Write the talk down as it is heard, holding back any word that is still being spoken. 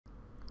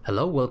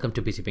Hello, welcome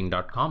to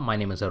PCPing.com. My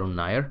name is Arun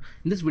Nair.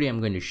 In this video, I'm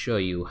going to show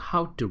you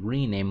how to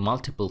rename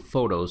multiple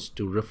photos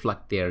to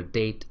reflect their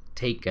date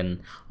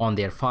taken on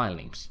their file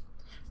names.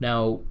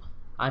 Now,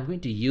 I'm going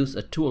to use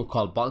a tool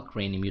called bulk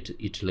rename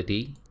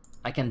utility.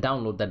 I can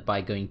download that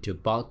by going to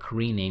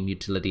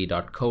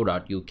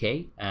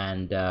bulkrenameutility.co.uk,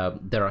 and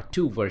there are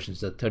two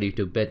versions, the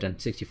 32-bit and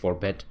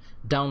 64-bit.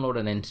 Download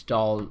and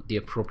install the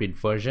appropriate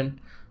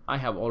version. I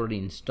have already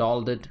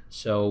installed it,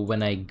 so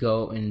when I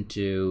go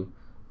into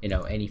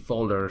any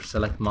folder,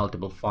 select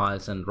multiple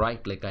files and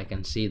right click, I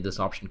can see this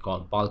option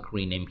called bulk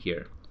rename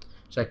here.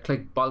 So I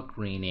click bulk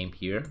rename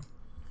here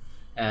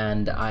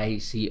and I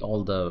see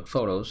all the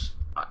photos.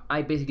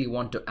 I basically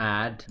want to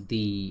add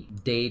the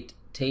date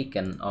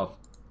taken of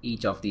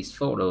each of these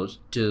photos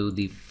to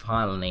the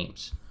file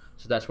names.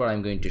 So that's what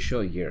I'm going to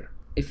show here.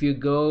 If you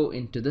go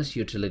into this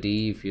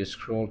utility, if you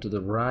scroll to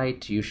the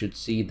right, you should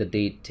see the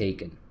date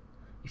taken.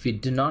 If you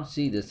do not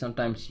see this,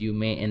 sometimes you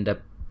may end up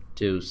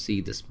to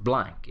see this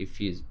blank.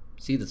 If you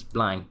see this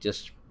blank,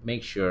 just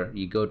make sure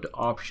you go to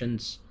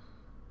options,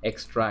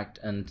 extract,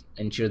 and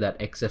ensure that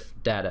XF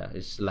data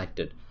is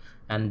selected,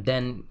 and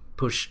then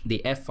push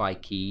the Fi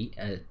key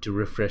to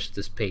refresh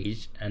this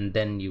page, and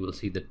then you will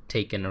see the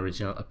taken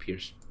original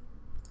appears.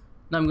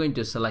 Now I'm going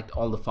to select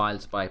all the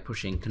files by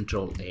pushing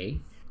Ctrl A.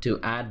 To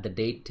add the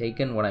date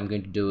taken, what I'm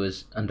going to do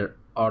is under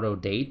auto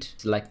date,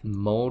 select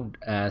mode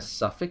as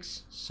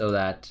suffix so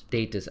that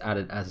date is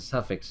added as a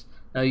suffix.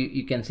 Now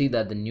you can see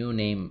that the new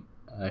name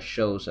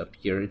shows up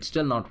here. It's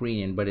still not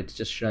renamed, but it's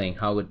just showing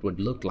how it would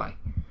look like.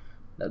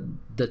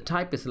 The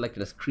type is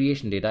selected as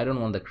creation date. I don't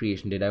want the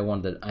creation date. I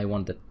want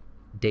the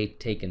date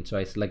taken. So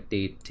I select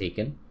date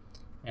taken,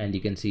 and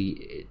you can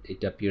see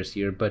it appears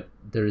here, but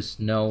there is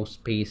no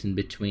space in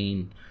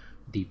between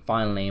the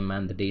file name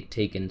and the date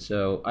taken.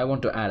 So I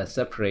want to add a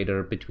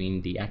separator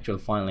between the actual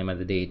file name and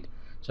the date.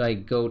 So I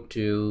go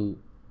to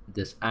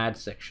this add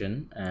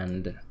section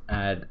and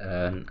add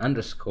an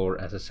underscore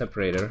as a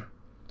separator.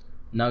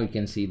 Now you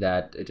can see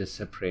that it is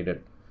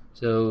separated.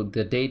 So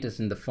the date is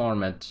in the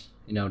format,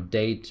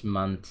 date,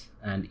 month,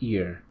 and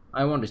year.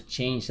 I want to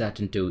change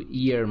that into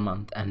year,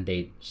 month, and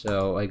date.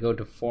 So I go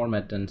to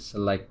format and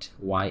select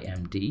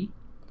YMD.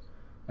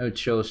 Now it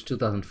shows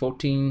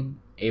 2014,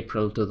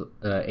 April to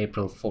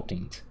April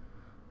 14th.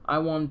 I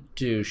want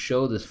to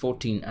show this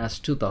 14 as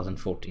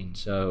 2014.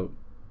 So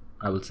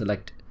I will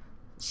select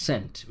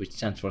cent, which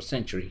stands for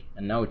century,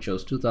 and now it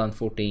shows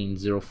 2014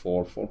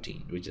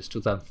 0414, which is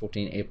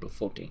 2014 April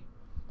 14.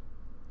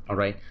 All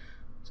right,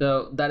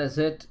 so that is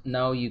it.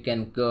 Now you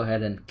can go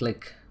ahead and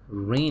click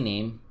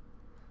rename,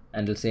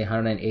 and it'll say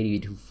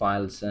 182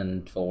 files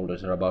and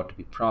folders are about to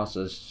be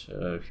processed.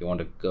 If you want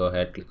to go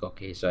ahead, click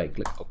OK. So I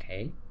click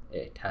OK.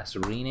 It has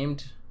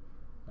renamed.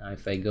 Now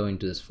if I go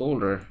into this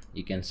folder,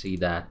 you can see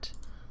that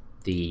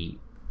the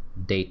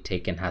date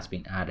taken has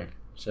been added.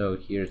 So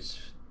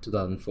here's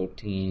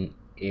 2014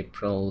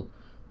 April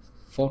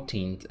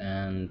 14th,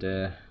 and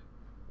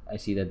I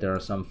see that there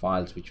are some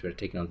files which were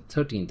taken on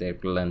 13th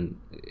April, and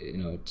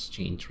it's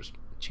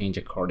changed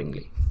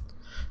accordingly.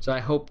 So I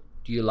hope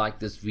you like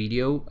this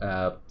video.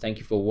 Thank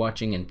you for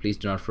watching, and please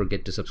do not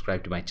forget to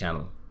subscribe to my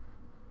channel.